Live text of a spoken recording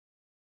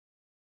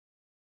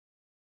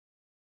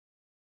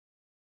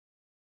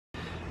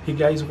Hey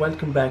guys,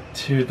 welcome back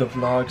to the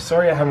vlog.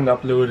 Sorry I haven't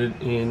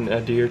uploaded in a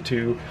day or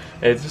two.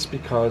 It's just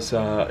because,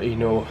 you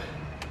know,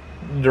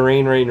 the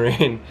rain.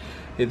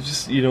 It's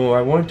just, you know,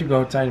 I wanted to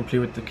go outside and play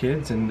with the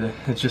kids, and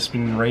it's just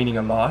been raining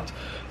a lot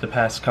the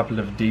past couple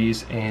of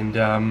days.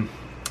 And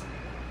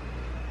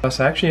plus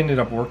I actually ended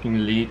up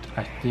working late.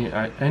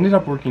 I ended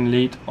up working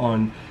late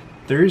on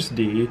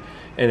Thursday,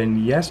 and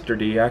then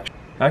yesterday I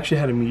actually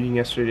had a meeting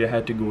yesterday I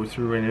had to go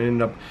through, and it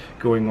ended up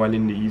going well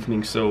in the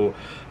evening, so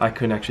I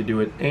couldn't actually do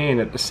it. And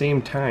at the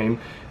same time,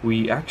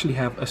 we actually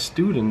have a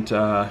student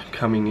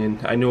coming in.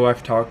 I know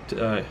I've talked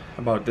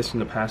about this in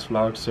the past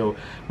vlogs, so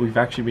we've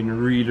actually been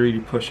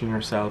really pushing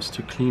ourselves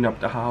to clean up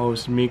the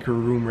house, make her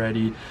room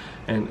ready,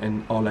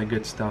 and all that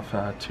good stuff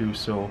too.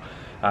 So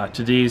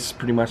today's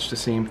pretty much the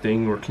same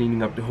thing. We're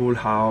cleaning up the whole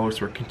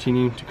house. We're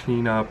continuing to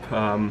clean up.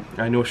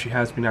 I know she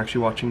has been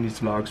actually watching these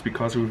vlogs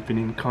because we've been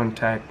in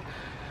contact.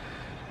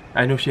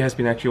 I know she has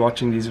been actually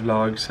watching these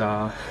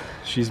vlogs.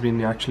 She's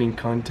been actually in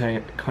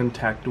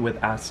contact with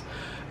us,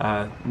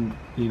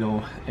 you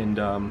know,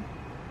 and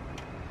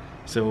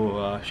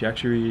so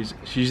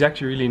she's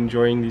actually really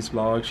enjoying these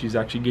vlogs. She's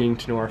actually getting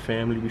to know our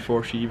family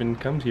before she even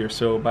comes here.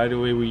 So by the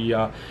way,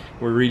 we're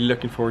really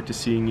looking forward to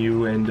seeing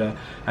you, and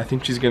I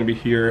think she's gonna be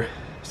here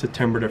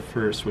September the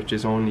 1st, which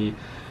is only,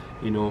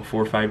 you know,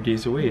 4 or 5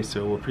 days away.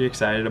 So we're pretty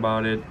excited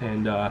about it,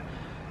 and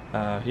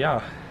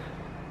yeah.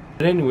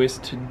 But anyways,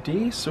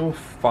 today so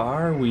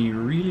far we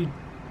really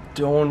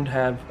don't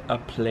have a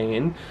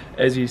plan.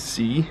 As you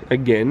see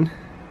again,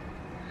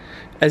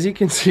 as you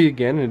can see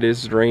again, it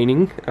is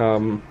raining.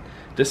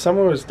 This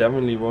summer was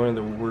definitely one of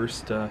the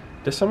worst.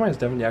 This summer has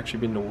definitely actually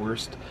been the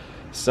worst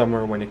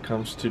summer when it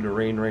comes to the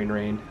rain.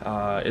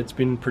 It's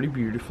been pretty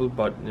beautiful,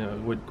 but you know,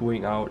 with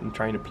going out and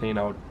trying to plan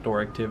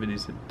outdoor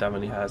activities, it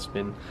definitely has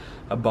been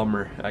a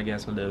bummer, I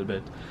guess, a little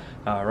bit.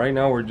 Right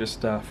now we're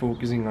just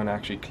focusing on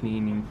actually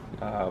cleaning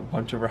a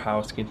bunch of our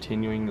house,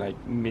 continuing like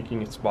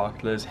making it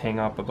spotless, hang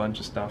up a bunch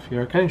of stuff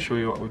here. I'll kind of show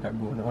you what we got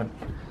going on.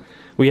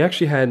 We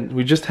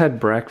just had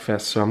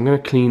breakfast, so I'm gonna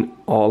clean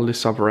all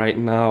this up right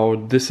now.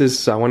 This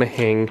is, I want to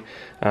hang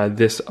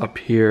this up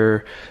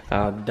here.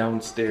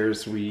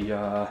 Downstairs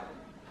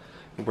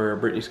where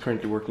Brittany's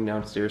currently working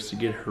downstairs to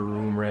get her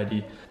room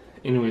ready.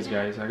 Anyways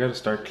guys, I gotta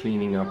start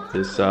cleaning up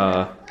this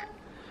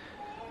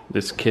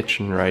this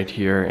kitchen right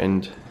here.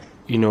 And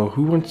you know,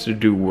 who wants to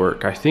do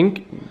work? I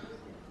think,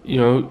 you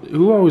know,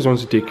 who always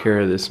wants to take care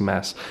of this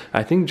mess?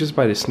 I think just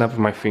by the snap of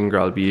my finger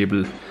I'll be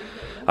able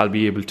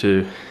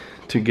to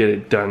get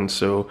it done.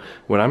 So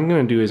what I'm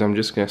gonna do is I'm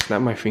just gonna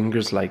snap my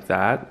fingers like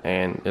that,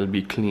 and it'll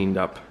be cleaned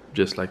up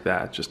just like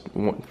that. Just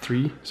 1,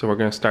 3. So we're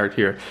gonna start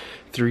here.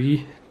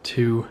 3,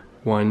 2,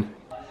 1.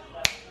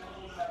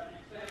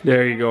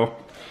 There you go.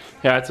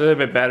 Yeah, it's a little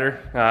bit better.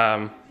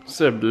 It's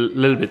a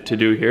little bit to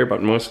do here,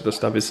 but most of the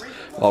stuff is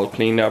all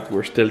cleaned up.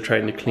 We're still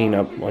trying to clean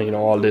up, you know,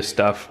 all this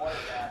stuff.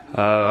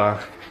 Got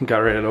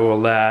rid of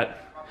all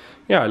that.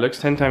 Yeah, it looks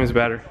 10 times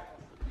better.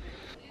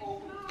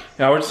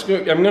 Now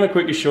I'm gonna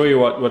quickly show you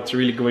what's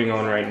really going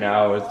on right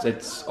now.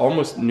 It's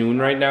almost noon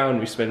right now, and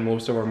we spend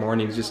most of our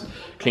mornings just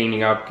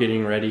cleaning up,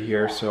 getting ready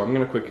here. So I'm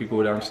gonna quickly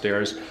go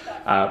downstairs.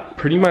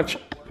 Pretty much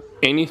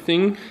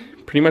anything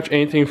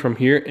from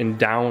here and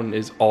down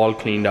is all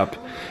cleaned up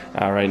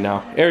right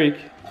now. Eric,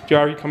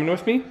 are you coming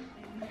with me?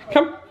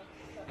 Come.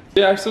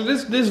 Yeah, so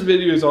this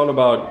video is all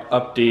about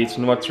updates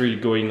and what's really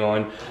going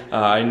on.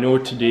 I know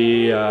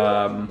today,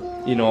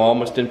 you know, I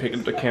almost didn't pick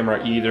up the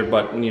camera either,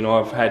 but you know,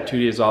 I've had 2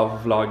 days off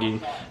of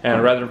vlogging, and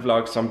I'd rather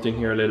vlog something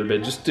here a little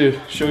bit just to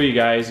show you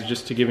guys,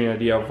 just to give you an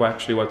idea of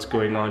actually what's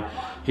going on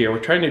here. We're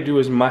trying to do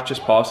as much as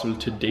possible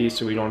today,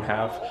 so we don't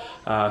have,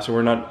 so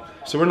we're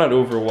not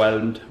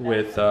overwhelmed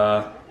with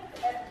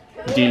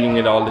dealing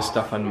with all this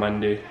stuff on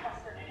Monday.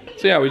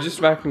 So yeah, we just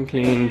vacuum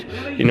cleaned,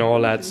 you know,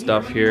 all that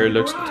stuff here. It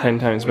looks 10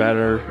 times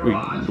better.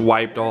 We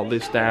wiped all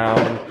this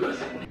down.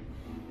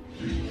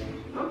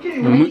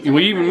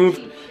 We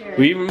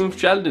even moved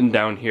Sheldon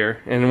down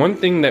here. And one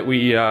thing that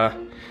we're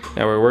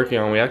working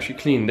on, we actually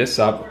cleaned this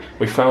up.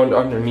 We found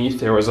underneath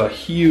there was a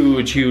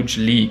huge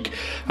leak.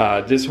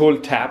 This whole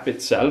tap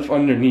itself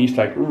underneath,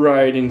 like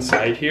right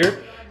inside here,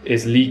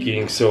 is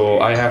leaking. So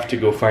I have to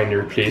go find a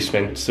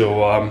replacement.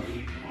 So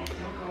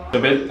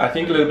I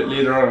think a little bit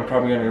later on I'm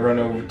probably going to run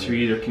over to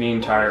either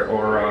Canadian Tire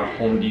or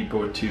Home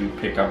Depot to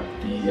pick up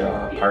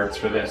the parts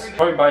for this.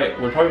 We'll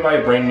probably buy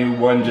a brand new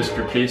one, just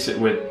replace it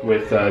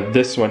with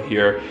this one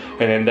here,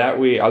 and then that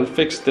way I'll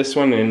fix this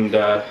one, and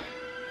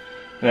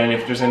then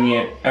if there's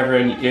ever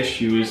any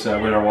issues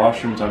with our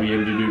washrooms, I'll be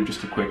able to do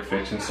just a quick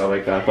fix and stuff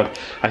like that. But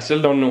I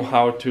still don't know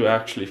how to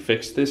actually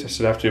fix this. I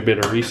still have to do a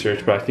bit of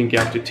research, but I think you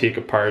have to take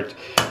apart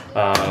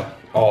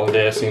all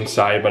this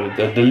inside. But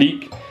the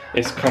leak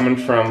is coming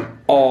from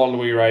all the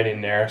way right in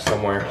there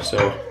somewhere.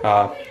 So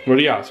but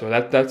yeah, so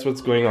that's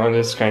what's going on.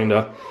 This kind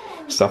of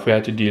stuff we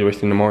had to deal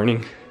with in the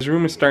morning. This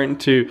room is starting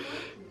to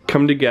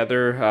come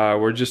together.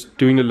 We're just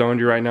doing the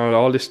laundry right now.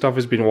 All this stuff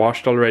has been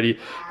washed already,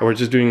 and we're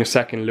just doing a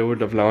second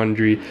load of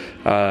laundry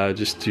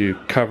just to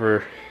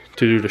cover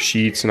to do the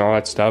sheets and all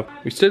that stuff.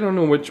 We still don't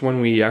know which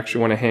one we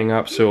actually want to hang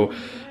up. So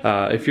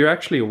if you're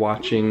actually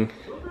watching,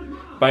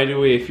 by the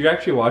way, if you're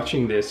actually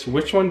watching this,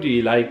 which one do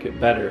you like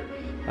better?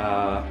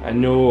 I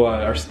know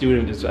our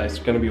student is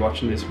going to be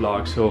watching this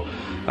vlog, so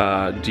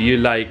do you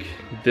like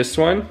this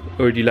one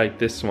or do you like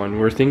this one?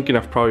 We're thinking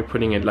of probably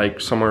putting it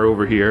like somewhere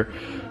over here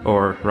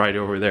or right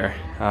over there.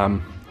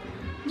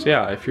 So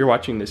yeah, if you're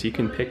watching this, you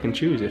can pick and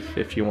choose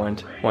if you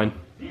want one.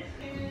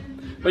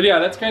 But yeah,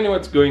 that's kind of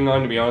what's going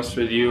on, to be honest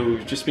with you.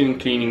 We've just been in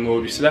cleaning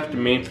mode. We still have the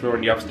main floor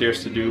and the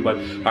upstairs to do, but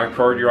our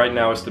priority right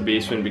now is the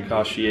basement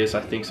because she is,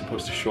 I think,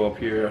 supposed to show up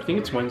here. I think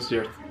it's Wednesday,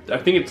 or I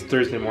think it's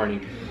Thursday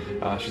morning.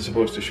 She's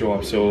supposed to show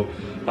up, so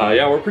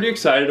yeah, we're pretty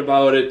excited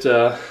about it.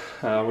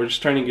 We're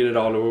just trying to get it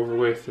all over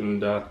with,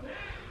 and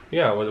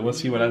yeah, we'll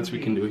see what else we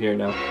can do here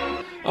now.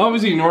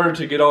 Obviously, in order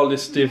to get all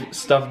this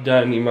stuff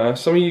done,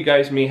 some of you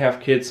guys may have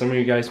kids, some of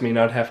you guys may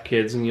not have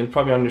kids, and you'll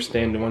probably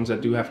understand the ones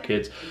that do have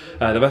kids.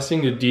 The best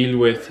thing to deal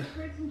with,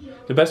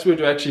 the best way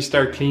to actually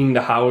start cleaning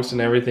the house and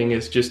everything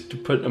is just to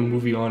put a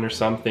movie on or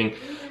something,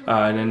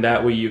 and then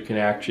that way you can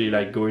actually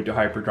like go into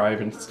hyperdrive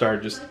and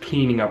start just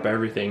cleaning up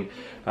everything.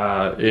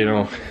 You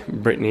know,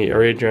 Brittany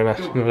or Adriana,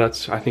 no,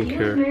 that's, I think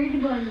her.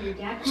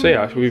 So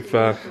yeah, we've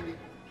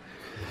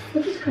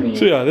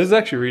so yeah, this is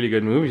actually a really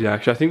good movie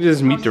actually. I think this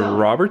is Meet the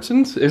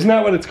Robertsons. Isn't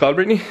that what it's called,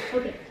 Brittany?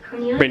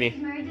 Brittany.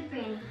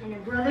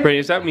 Brittany,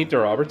 is that Meet the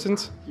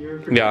Robertsons?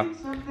 Yeah.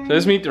 So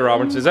this Meet the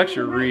Robertsons is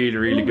actually a really,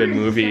 really good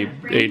movie.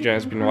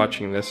 Adriana's been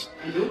watching this.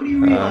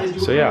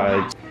 So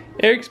yeah,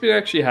 Eric's been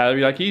actually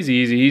happy. Like he's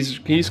easy.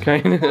 He's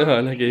kind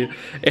of like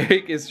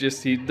Eric is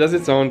just, he does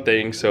his own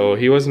thing. So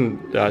he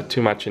wasn't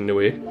too much in the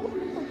way.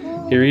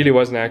 He really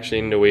wasn't actually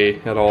in the way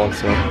at all.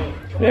 So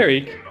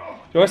Eric,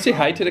 you want to say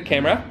hi to the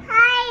camera?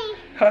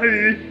 Hi.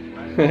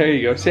 There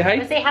you go. Say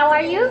hi. Say how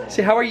are you?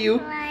 Say how are you?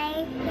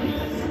 Hi.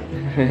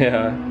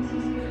 Yeah.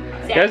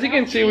 As you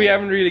can see, we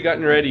haven't really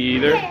gotten ready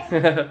either. Do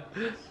you want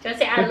to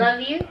say I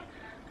love you?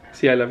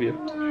 See, I love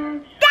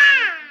you.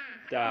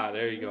 Da,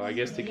 there you go. I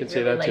guess they could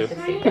say that too.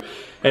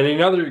 And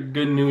another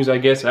good news, I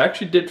guess, I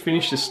actually did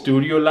finish the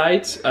studio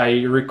lights.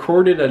 I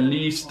recorded at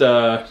least,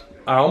 I'm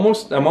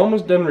almost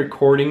done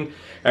recording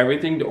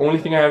everything. The only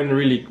thing I haven't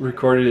really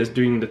recorded is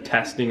doing the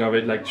testing of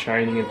it, like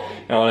shining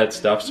and all that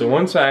stuff. So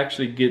once I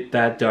actually get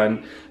that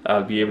done,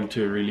 I'll be able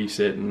to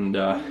release it, and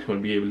I'll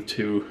be able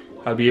to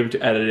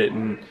edit it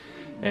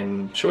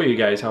and show you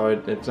guys how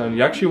it's done.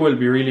 You actually will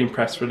be really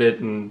impressed with it,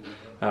 and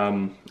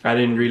I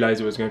didn't realize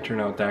it was going to turn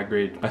out that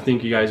great. I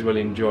think you guys will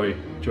enjoy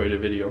the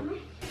video.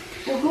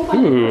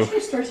 Ooh,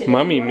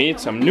 mommy made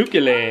some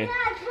nukele.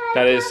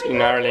 That is,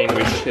 in our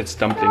language, it's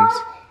dumplings.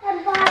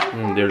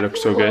 They look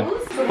so good.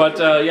 But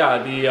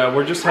yeah,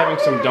 we're just having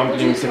some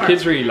dumplings. The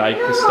kids really like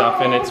this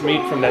stuff, and it's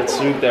made from that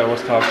soup that I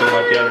was talking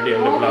about the other day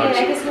in the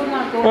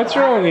vlogs. What's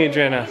wrong,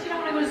 Adriana?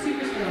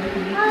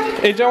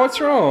 Adriana, what's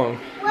wrong?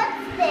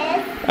 What's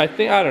this?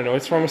 I don't know,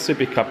 it's from a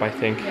sippy cup, I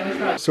think.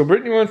 So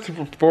Brittany wants to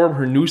perform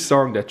her new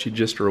song that she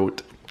just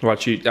wrote. Well,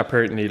 she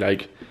apparently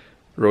like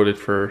wrote it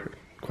for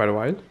quite a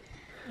while.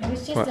 It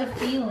was just a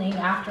feeling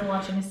after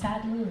watching a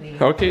sad movie.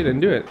 Okay, then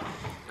do it.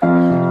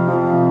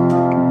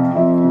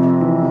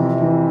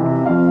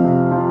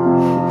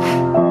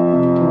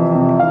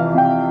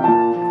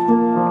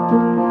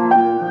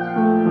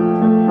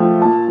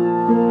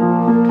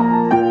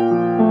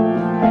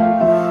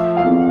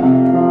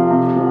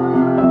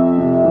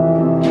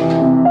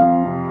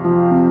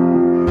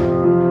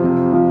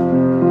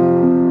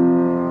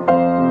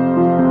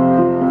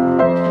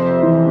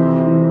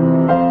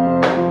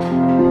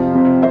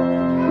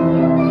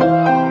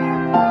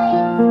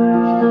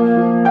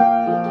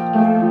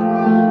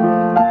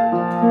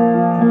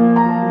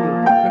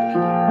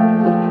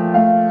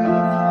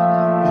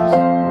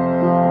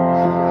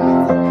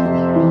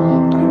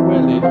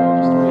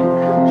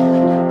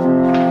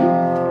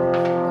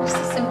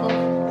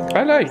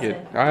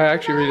 I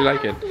actually really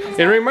like it.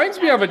 It reminds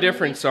me of a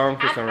different song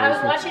for some reason. I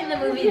was watching the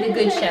movie The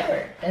Good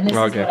Shepherd, and this is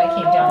what I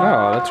came down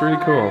on. Oh, that's really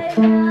cool.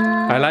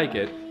 I like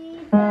it.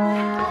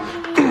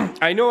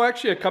 I know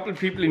actually a couple of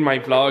people in my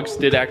vlogs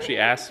did actually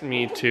ask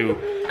me to,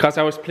 because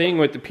I was playing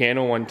with the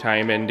piano one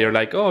time, and they're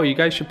like, oh, you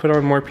guys should put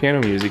on more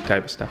piano music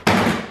type of stuff.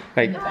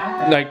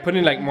 Like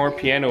putting like more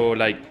piano,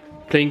 like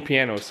playing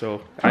piano,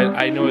 so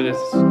I know this.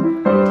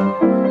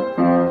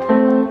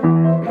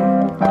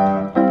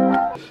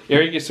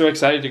 Eric is so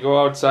excited to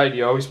go outside.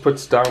 He always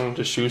puts down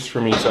the shoes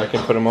for me so I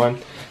can put them on.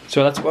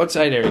 So let's go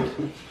outside, Eric.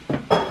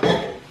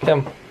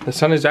 Come. The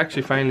sun is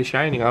actually finally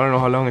shining. I don't know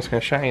how long it's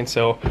gonna shine,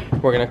 so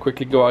we're gonna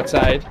quickly go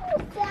outside.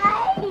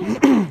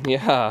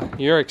 Yeah,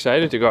 you're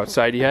excited to go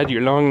outside. You had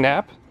your long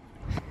nap.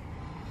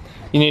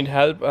 You need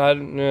help.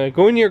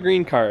 Go in your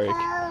green car, Eric.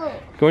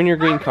 Go in your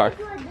green car.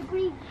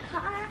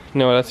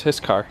 No, that's his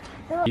car.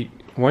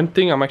 One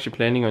thing I'm actually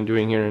planning on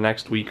doing here in the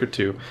next week or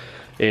two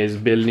is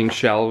building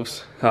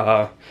shelves.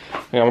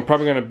 I'm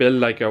probably gonna build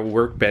like a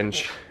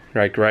workbench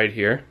like right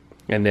here,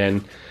 and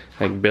then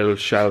like build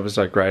shelves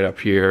like right up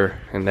here,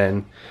 and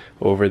then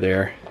over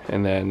there,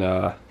 and then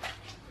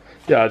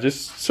yeah,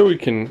 just so we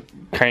can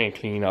kind of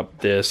clean up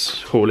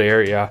this whole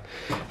area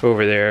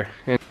over there.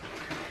 And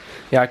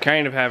yeah, I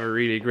kind of have a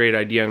really great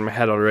idea in my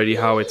head already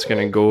how it's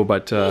gonna go,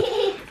 but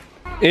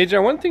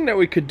AJ, one thing that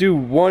we could do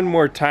one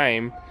more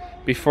time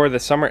before the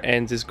summer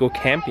ends is go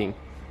camping.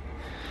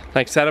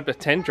 Like set up a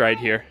tent right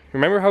here.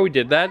 Remember how we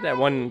did that? That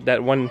one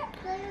vlog?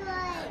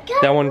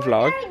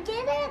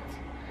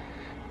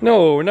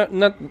 No,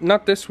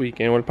 not this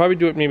weekend. We'll probably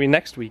do it maybe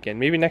next weekend.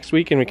 Maybe next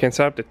weekend we can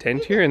set up the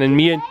tent here, and then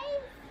me and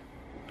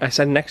I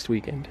said next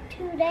weekend.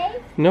 2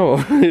 days? No,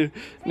 it'd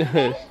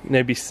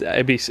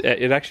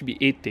actually be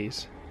 8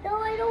 days. No,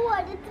 I don't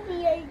want it to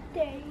be 8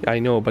 days. I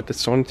know, but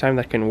that's the only time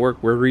that can work.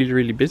 We're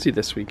really busy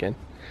this weekend.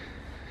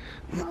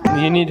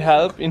 You need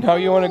help in how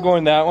you want to go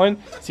in that one?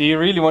 See, he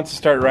really wants to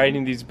start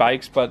riding these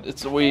bikes, but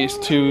it's always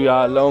too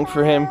long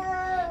for him.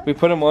 We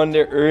put him on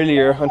there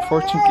earlier.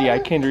 Unfortunately, I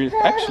can't really.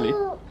 Actually,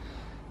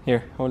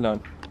 here, hold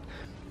on.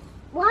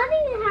 Why do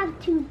you have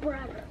 2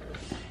 brothers?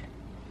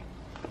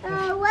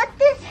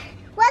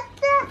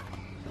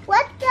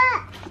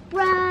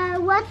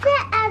 What's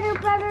the other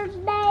brother's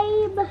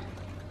name?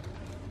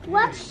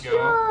 What's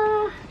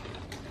your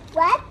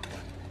what?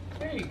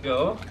 There you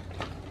go.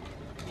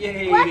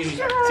 Yay! What's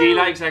your... See, he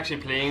likes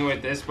actually playing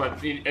with this,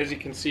 but as you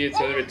can see, it's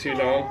a little bit too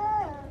long.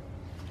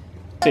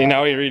 See,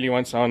 now he really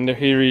wants on there.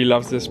 He really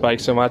loves this bike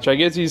so much. I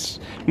guess he's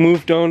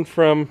moved on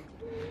from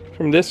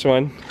this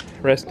one.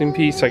 Rest in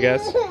peace, I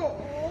guess.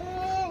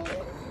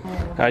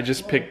 I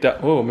just picked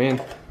up. Oh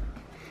man!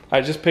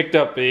 I just picked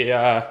up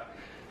a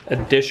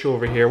dish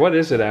over here. What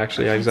is it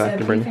actually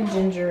exactly, It's a beef and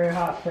ginger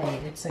hot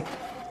plate. It's like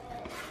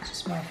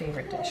just my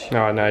favorite dish.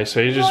 Oh, nice.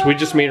 So we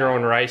just made our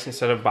own rice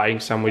instead of buying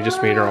some. We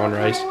just made our own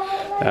rice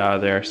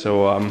there.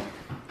 So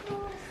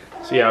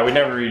yeah, we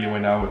never really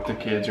went out with the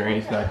kids or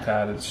anything like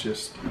that. It's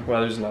just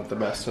weather's not the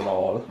best at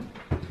all.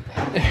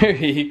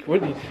 Eric,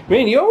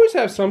 man, you always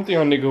have something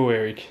on the go,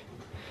 Eric.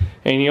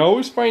 And you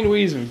always find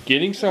ways of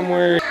getting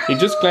somewhere. He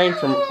just climbed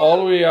from all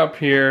the way up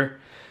here,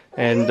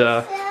 and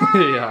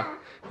yeah,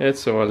 it's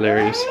so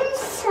hilarious.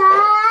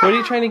 What are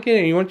you trying to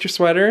get? You want your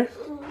sweater?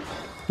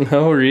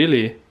 No,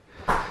 really.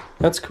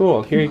 That's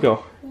cool. Here you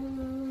go.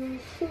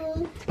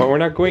 But we're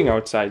not going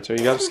outside, so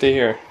you gotta stay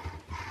here.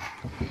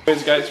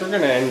 Anyways, guys, we're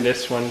gonna end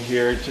this one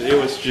here. It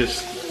was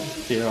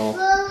just, you know,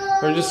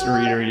 we're just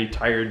really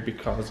tired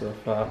because of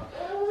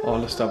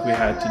all the stuff we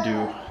had to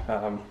do.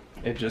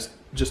 It just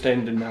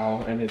ended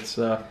now, and it's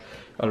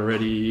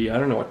already, I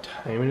don't know what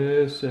time it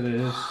is. It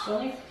is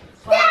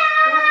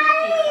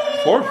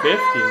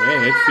 4:50,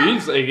 man. It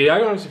feels like,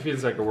 I honestly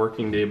feels like a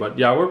working day, but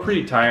yeah, we're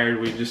pretty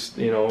tired. We just,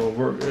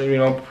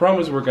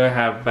 promise we're gonna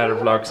have better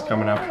vlogs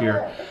coming up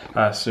here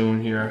soon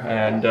here.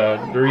 And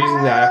the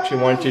reason I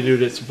actually wanted to do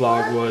this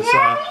vlog was,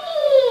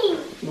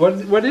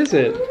 what is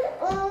it?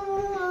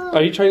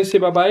 Are you trying to say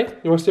bye-bye?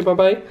 You want to say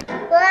bye-bye?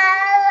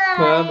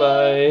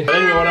 Bye-bye.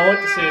 Anyway, what I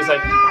want to say is,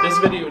 like, this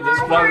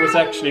vlog was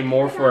actually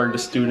more for the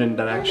student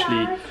that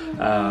actually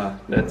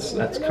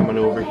that's coming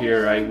over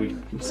here. We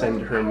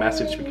sent her a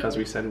message because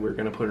we said we were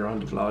gonna put her on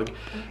the vlog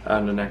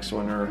on the next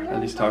one, or at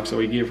least talk. So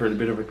we gave her a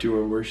bit of a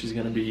tour where she's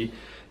gonna be,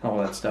 all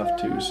that stuff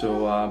too.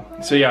 So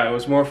yeah, it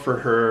was more for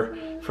her,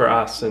 for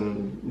us,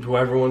 and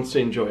whoever wants to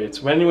enjoy it.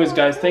 So anyways,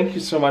 guys, thank you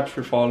so much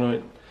for following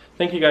it.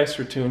 Thank you guys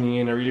for tuning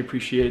in. I really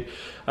appreciate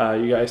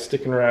you guys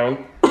sticking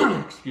around.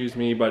 Excuse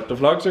me, but the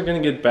vlogs are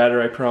gonna get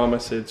better, I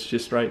promise. It's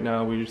just right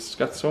now we just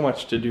got so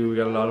much to do. We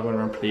got a lot on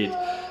our plate,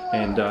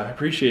 and I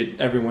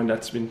appreciate everyone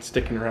that's been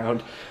sticking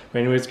around. But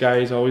anyways,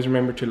 guys, always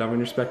remember to love and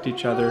respect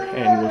each other,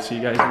 and we'll see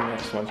you guys in the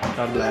next one.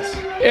 God bless.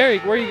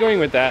 Eric, where are you going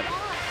with that?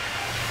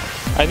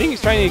 I think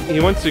he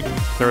wants to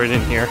throw it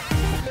in here.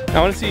 I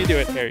want to see you do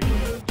it, Eric.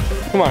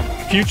 Come on,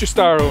 future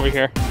star over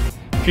here.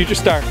 Future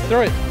star,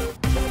 throw it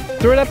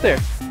up there.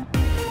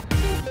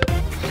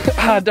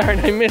 Ah, darn,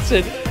 I missed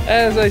it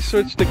as I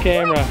switched the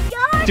camera.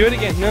 Do it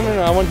again. No,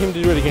 I want him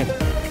to do it again.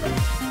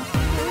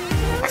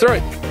 Throw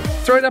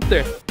it up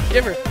there.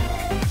 Give her.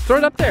 Throw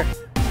it up there.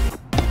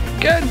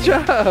 Good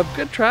job.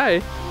 Good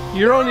try.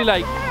 You're only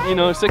like,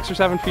 6 or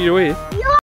 7 feet away.